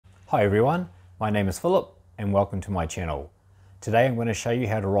Hi everyone, my name is Philip and welcome to my channel. Today I'm going to show you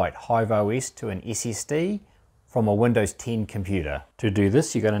how to write HiveOS to an SSD from a Windows 10 computer. To do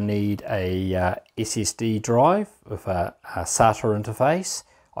this you're going to need a SSD drive with a SATA interface.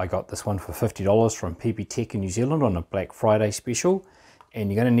 I got this one for $50 from PP Tech in New Zealand on a Black Friday special, and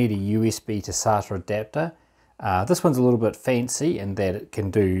you're going to need a USB to SATA adapter. This one's a little bit fancy in that it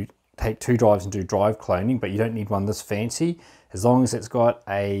can take two drives and do drive cloning, but you don't need one this fancy as long as it's got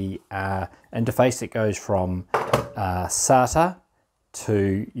a interface that goes from SATA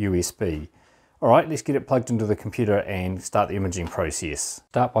to USB. Alright, let's get it plugged into the computer and start the imaging process.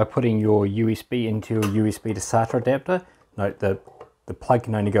 Start by putting your USB into your USB to SATA adapter. Note that the plug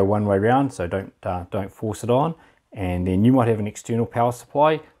can only go one way around, so don't force it on. And then you might have an external power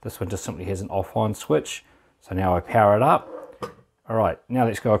supply. This one just simply has an off-on switch. So now I power it up. Alright, now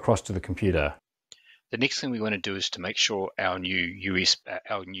let's go across to the computer. The next thing we want to do is to make sure our new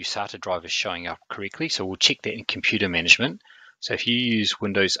SATA drive is showing up correctly. So we'll check that in computer management. So if you use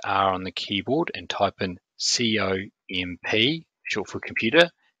Windows R on the keyboard and type in COMP, short for computer,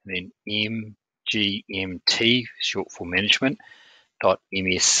 and then MGMT, short for management,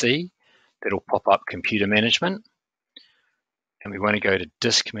 .MSC, that'll pop up computer management. And we want to go to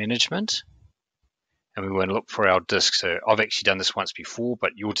disk management. And we want to look for our disk. So I've actually done this once before,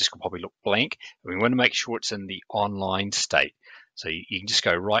 but your disk will probably look blank. And we want to make sure it's in the online state. So you can just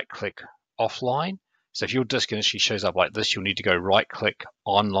go right click offline. So if your disk initially shows up like this, you'll need to go right click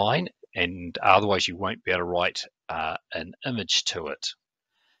online, and otherwise you won't be able to write an image to it.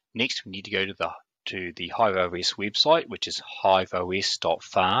 Next, we need to go to the HiveOS website, which is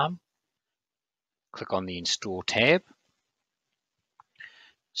hiveos.farm. Click on the install tab.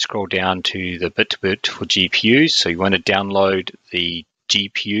 Scroll down to the bit for GPUs. So you want to download the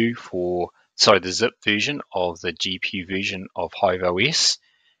the zip version of the GPU version of HiveOS,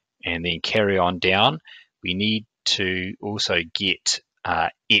 and then carry on down. We need to also get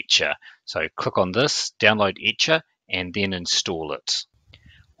Etcher. So click on this, download Etcher, and then install it.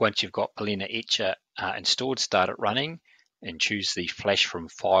 Once you've got Balena Etcher installed, start it running and choose the Flash from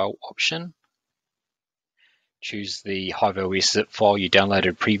File option. Choose the HiveOS zip file you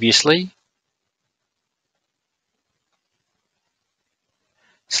downloaded previously.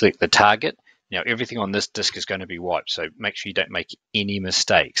 Select the target. Now everything on this disk is going to be wiped, so make sure you don't make any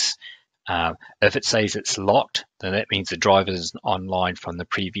mistakes. If it says it's locked, then that means the drive is online from the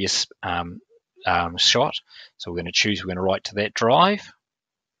previous shot. So we're going to write to that drive.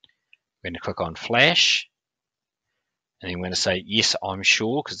 We're going to click on Flash, and then we're going to say yes, I'm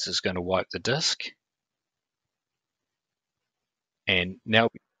sure, because this is going to wipe the disk. And now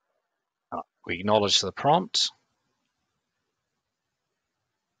we acknowledge the prompt.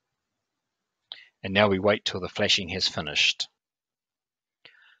 And now we wait till the flashing has finished.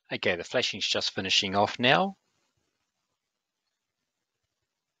 Okay, the flashing is just finishing off now.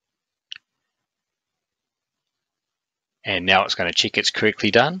 And now it's going to check it's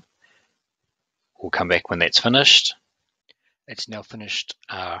correctly done. We'll come back when that's finished. It's now finished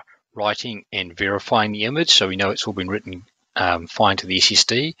writing and verifying the image, so we know it's all been written fine to the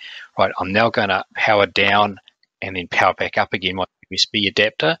SSD. Right, I'm now going to power down and then power back up again my USB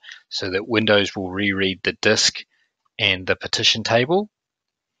adapter so that Windows will reread the disk and the partition table.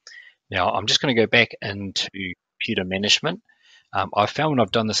 Now I'm just going to go back into computer management. I've found when I've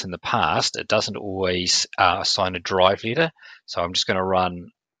done this in the past, it doesn't always assign a drive letter. So I'm just going to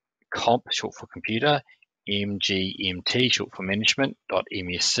run comp, short for computer, MGMT, short for management,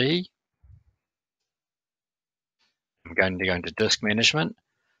 .MSC. I'm going to go into disk management.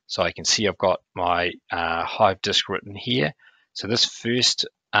 So I can see I've got my Hive disk written here. So this first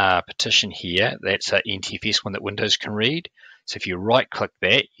partition here, that's an NTFS one that Windows can read. So if you right click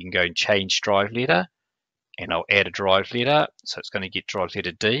that, you can go and change drive letter, and I'll add a drive letter. So it's going to get drive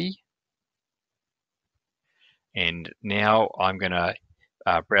letter D. And now I'm going to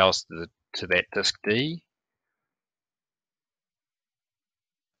browse to that disk D.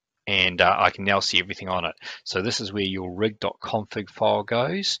 And I can now see everything on it. So this is where your rig.config file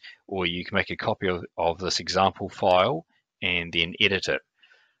goes, or you can make a copy of this example file and then edit it.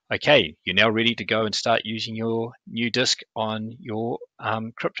 Okay, you're now ready to go and start using your new disk on your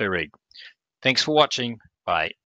crypto rig. Thanks for watching. Bye.